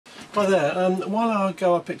Hi there. A while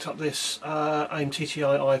ago I picked up this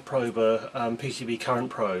Aim-TTI I-Prober PCB current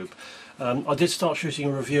probe. I did start shooting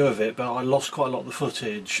a review of it, but I lost quite a lot of the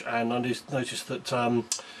footage, and I just noticed that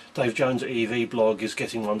Dave Jones at EV Blog is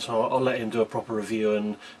getting one, so I'll let him do a proper review,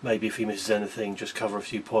 and maybe if he misses anything just cover a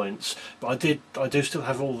few points. But I do still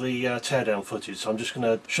have all the teardown footage, so I'm just going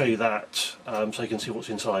to show you that so you can see what's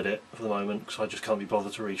inside it for the moment, because I just can't be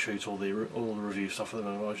bothered to reshoot all the review stuff at the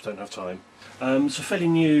moment. I just don't have time. It's a fairly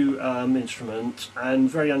new instrument and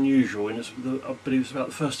very unusual, but it was about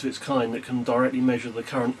the first of its kind that can directly measure the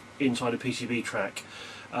current inside a PCB track.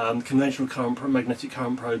 Conventional magnetic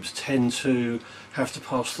current probes tend to have to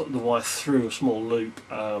pass the wire through a small loop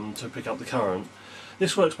to pick up the current.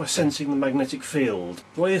 This works by sensing the magnetic field.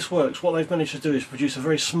 The way this works, what they've managed to do is produce a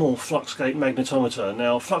very small flux gate magnetometer.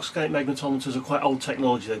 Now, flux gate magnetometers are quite old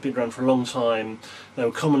technology. They've been around for a long time. They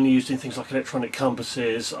were commonly used in things like electronic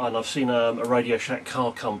compasses, and I've seen a Radio Shack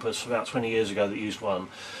car compass about 20 years ago that used one.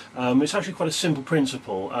 It's actually quite a simple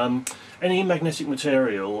principle. Any magnetic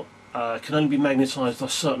material can only be magnetised a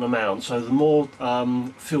certain amount, so the more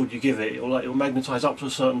field you give it, it will magnetise up to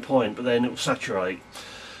a certain point, but then it will saturate.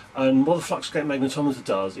 And what the flux gate magnetometer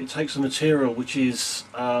does, it takes a material which is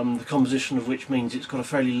the composition of which means it's got a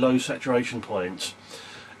fairly low saturation point.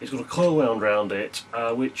 It's got a coil wound around it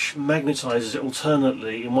which magnetises it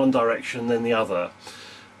alternately in one direction then the other,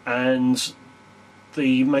 and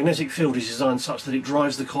the magnetic field is designed such that it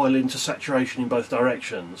drives the coil into saturation in both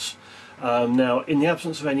directions. Now, in the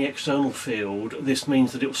absence of any external field, this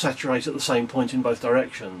means that it will saturate at the same point in both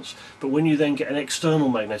directions. But when you then get an external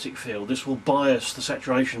magnetic field, this will bias the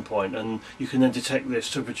saturation point, and you can then detect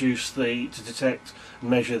this to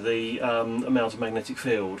measure the amount of magnetic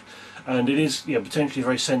field. And it is potentially a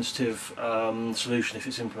very sensitive solution if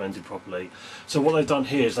it's implemented properly. So what they've done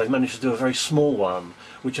here is they've managed to do a very small one,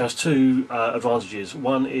 which has two advantages.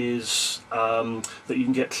 One is that you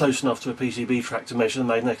can get close enough to a PCB track to measure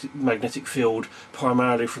the magnetic field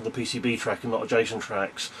primarily from the PCB track and not adjacent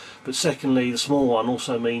tracks. But secondly, the small one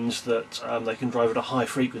also means that they can drive at a high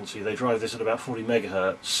frequency. They drive this at about 40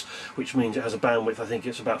 megahertz, which means it has a bandwidth, I think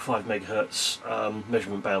it's about 5 megahertz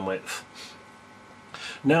measurement bandwidth.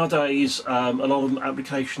 Nowadays, a lot of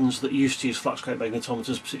applications that used to use flux gate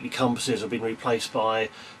magnetometers, particularly compasses, have been replaced by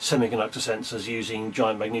semiconductor sensors using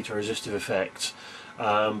giant magnetoresistive effect.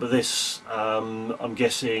 But this, I'm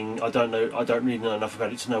guessing, I don't really know enough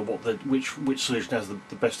about it to know which solution has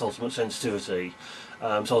the best ultimate sensitivity. So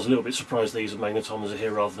I was a little bit surprised these magnetometers are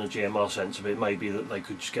here rather than a GMR sensor, but it may be that they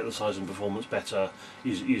could just get the size and performance better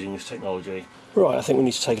using this technology. Right, I think we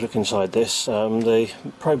need to take a look inside this. The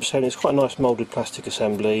probe assembly is quite a nice moulded plastic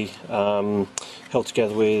assembly, held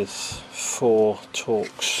together with 4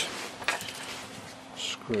 Torx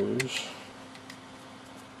screws.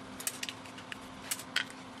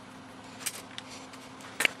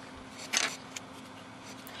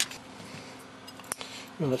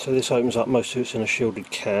 Right, so this opens up, most of it's in a shielded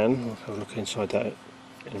can. I'll have a look inside that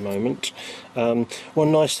in a moment.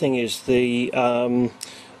 One nice thing is the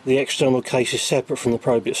external case is separate from the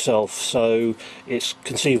probe itself, so it's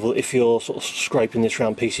conceivable if you're sort of scraping this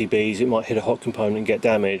around PCBs it might hit a hot component and get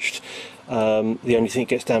damaged. The only thing that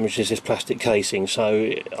gets damaged is this plastic casing,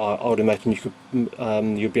 so I would imagine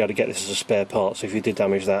you'd be able to get this as a spare part, so if you did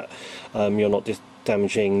damage that you're not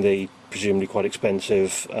damaging the presumably quite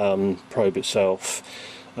expensive probe itself.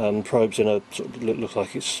 Probe's in a sort of looks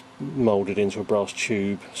like it's moulded into a brass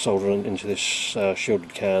tube, soldered into this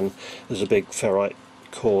shielded can. There's a big ferrite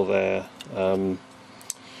core there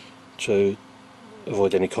to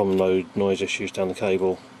avoid any common mode noise issues down the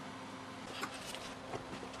cable.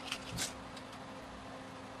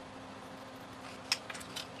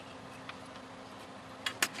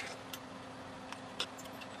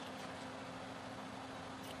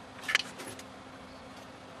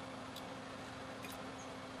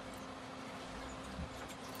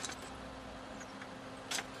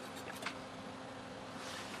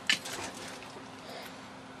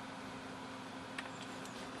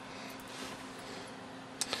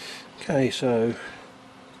 Okay, so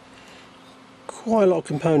quite a lot of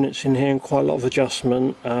components in here and quite a lot of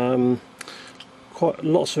adjustment. Quite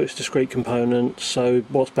lots of it's discrete components. So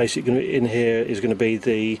what's basically in here is going to be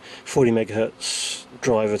the 40 megahertz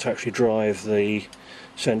driver to actually drive the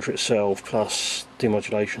sensor itself, plus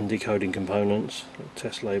demodulation, decoding components.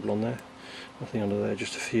 Test label on there. Nothing under there,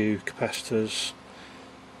 just a few capacitors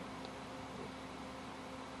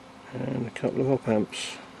and a couple of op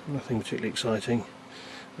amps. Nothing particularly exciting.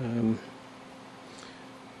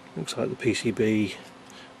 Looks like the PCB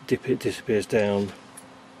disappears down.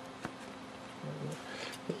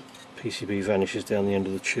 PCB vanishes down the end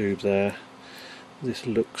of the tube there. This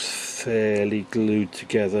looks fairly glued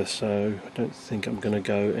together, so I don't think I'm going to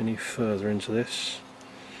go any further into this.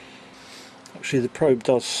 Actually, the probe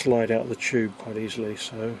does slide out of the tube quite easily,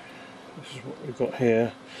 so this is what we've got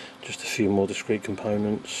here. Just a few more discrete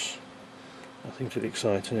components, nothing too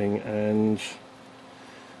exciting, and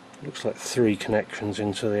it looks like 3 connections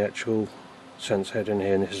into the actual sense head in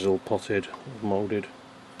here, and this is all potted, moulded.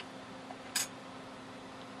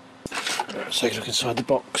 Let's take a look inside the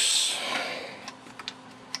box.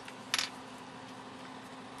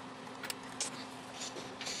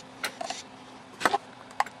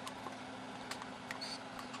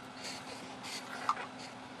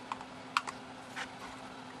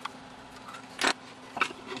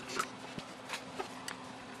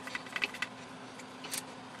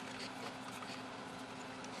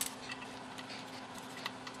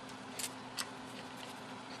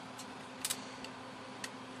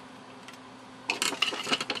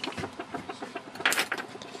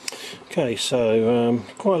 Okay, so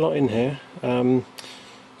quite a lot in here. So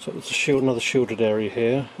there's a shield, another shielded area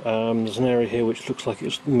here. There's an area here which looks like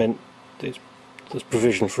it's meant, there's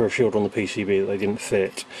provision for a shield on the PCB that they didn't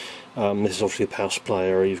fit. This is obviously a power supply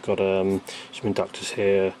area. You've got some inductors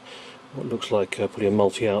here, what looks like probably a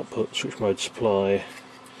multi-output switch mode supply.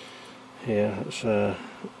 Here, that's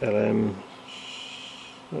LM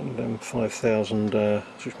 5000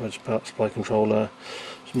 switch mode supply controller.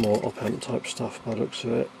 Some more op-amp type stuff by the looks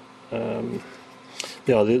of it.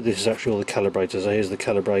 Yeah, this is actually all the calibrators. So here's the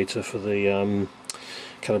calibrator for the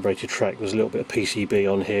calibrated track. There's a little bit of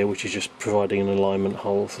PCB on here which is just providing an alignment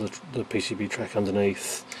hole for the PCB track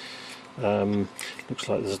underneath. Looks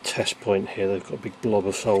like there's a test point here. They've got a big blob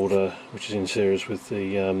of solder which is in series with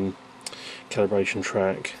the calibration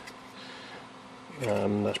track.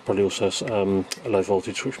 That's probably also a low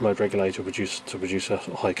voltage switch mode regulator to produce a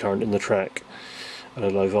high current in the track at a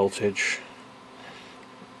low voltage.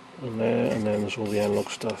 And then there's all the analog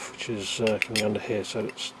stuff which is coming under here, so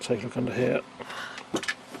let's take a look under here.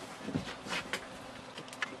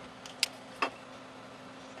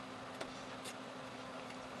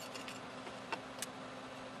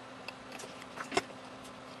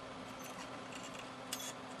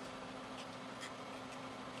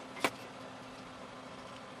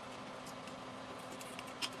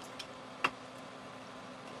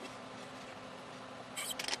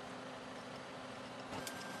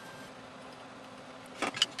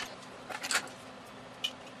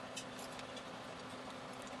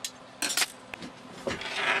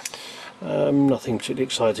 Nothing particularly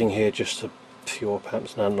exciting here, just a few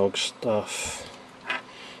op-amps and analog stuff.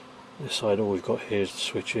 This side, all we've got here is the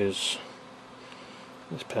switches,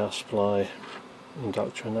 this power supply,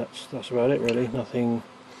 inductor, and that's about it really. Nothing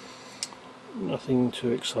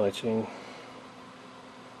too exciting.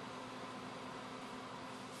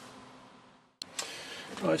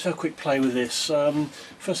 Right, let's have a quick play with this.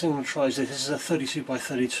 First thing I'm going to try is this. This is a 32 by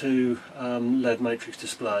 32 LED matrix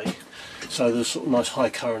display. So there's sort of nice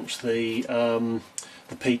high currents. The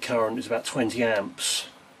peak current is about 20 amps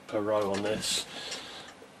per row on this.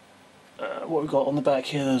 What we've got on the back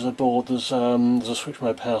here, there's a board. There's a switch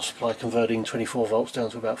mode power supply converting 24 volts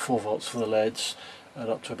down to about 4 volts for the LEDs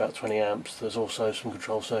and up to about 20 amps. There's also some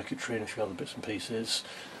control circuitry and a few other bits and pieces.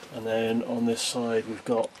 And then on this side we've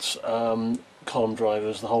got column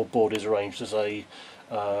drivers. The whole board is arranged as a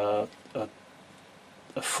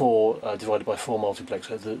 4 divided by 4 multiplex.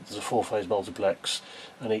 So there's a 4-phase multiplex,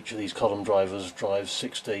 and each of these column drivers drives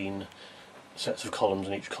 16 sets of columns,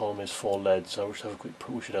 and each column is 4 LEDs. So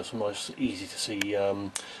we should have some nice, easy to see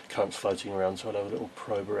currents floating around. So I'll have a little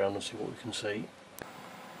probe around and see what we can see.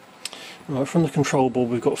 Right, from the control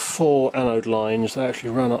board we've got 4 anode lines that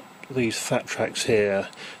actually run up these fat tracks here.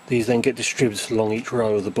 These then get distributed along each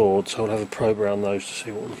row of the board, so I'll have a probe around those to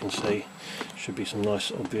see what we can see. Should be some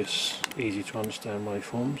nice, obvious, easy to understand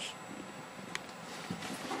waveforms.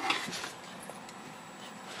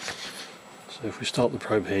 So if we start the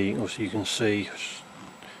probe here, obviously you can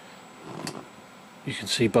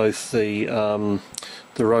see both the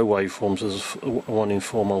row waveforms. There's a 1 in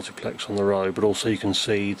 4 multiplex on the row, but also you can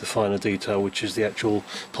see the finer detail, which is the actual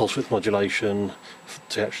pulse width modulation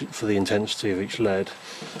for the intensity of each LED.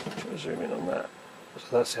 I'll zoom in on that.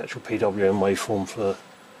 So that's the actual PWM waveform for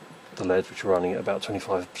the LEDs, which are running at about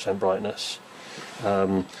 25% brightness.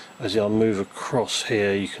 As I move across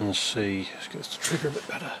here, you can see, let's get this to trigger a bit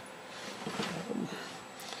better.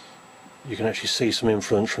 You can actually see some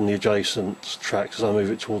influence from the adjacent tracks. As I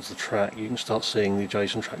move it towards the track, you can start seeing the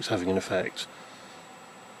adjacent tracks having an effect.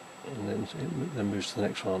 And then it then moves to the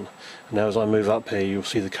next one. And now as I move up here, you'll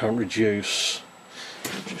see the current reduce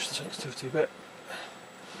the sensitivity a bit.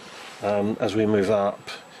 As we move up,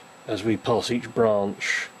 as we pass each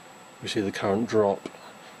branch we see the current drop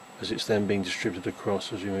as it's then being distributed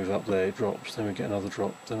across. As we move up there it drops, then we get another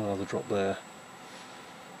drop, then another drop there.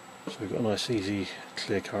 So we've got a nice easy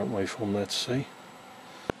clear current waveform there to see.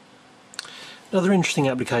 Another interesting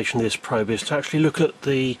application of this probe is to actually look at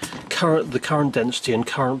the current density and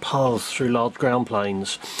current paths through large ground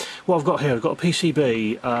planes. What I've got here, I've got a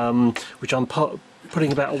PCB which I'm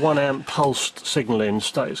putting about a 1 amp pulsed signal in.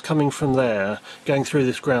 So it's coming from there, going through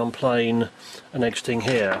this ground plane and exiting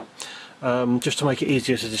here. Just to make it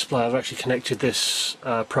easier to display, I've actually connected this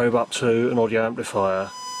probe up to an audio amplifier,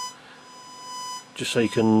 just so you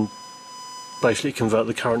can basically convert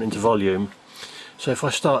the current into volume. So if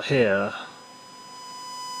I start here,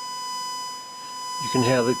 you can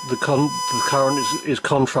hear the current is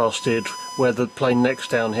contrasted where the plane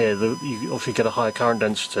next down here, you obviously get a higher current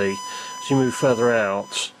density. As you move further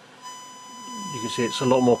out, you can see it's a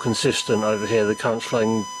lot more consistent over here. The current's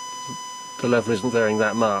flowing, the level isn't varying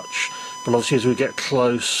that much, but obviously as we get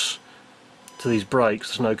close to these breaks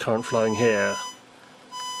there's no current flowing here.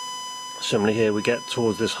 Similarly here we get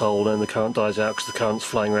towards this hole and the current dies out because the current's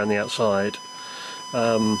flowing around the outside.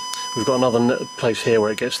 We've got another place here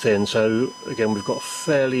where it gets thin, so again we've got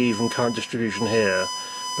fairly even current distribution here,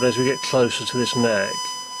 but as we get closer to this neck,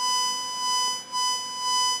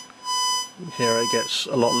 here it gets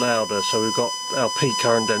a lot louder, so we've got our peak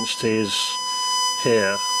current density is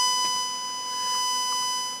here.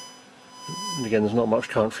 And again there's not much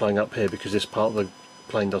current flowing up here because this part of the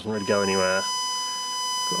plane doesn't really go anywhere.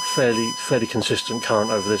 Got a fairly consistent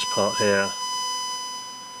current over this part here.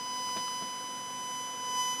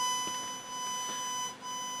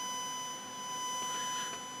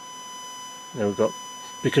 Now we've got,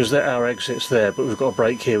 because our exit's there, but we've got a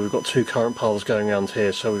break here, we've got two current paths going around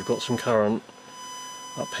here, so we've got some current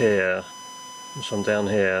up here and some down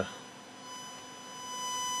here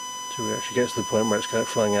till we actually get to the point where it's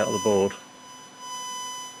flowing out of the board.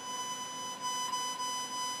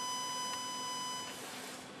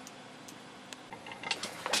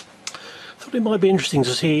 It might be interesting to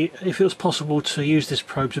see if it was possible to use this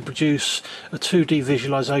probe to produce a 2D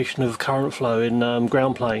visualization of current flow in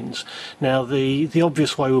ground planes. Now the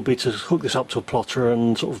obvious way would be to hook this up to a plotter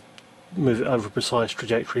and sort of move it over a precise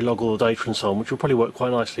trajectory, log all the data and so on, which will probably work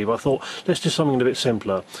quite nicely, but I thought let's do something a bit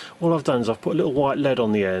simpler. All I've done is I've put a little white LED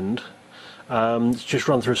on the end, just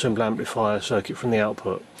run through a simple amplifier circuit from the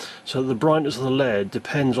output, so the brightness of the LED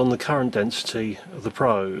depends on the current density of the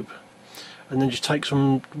probe. And then just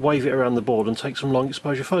wave it around the board and take some long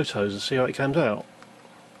exposure photos and see how it comes out.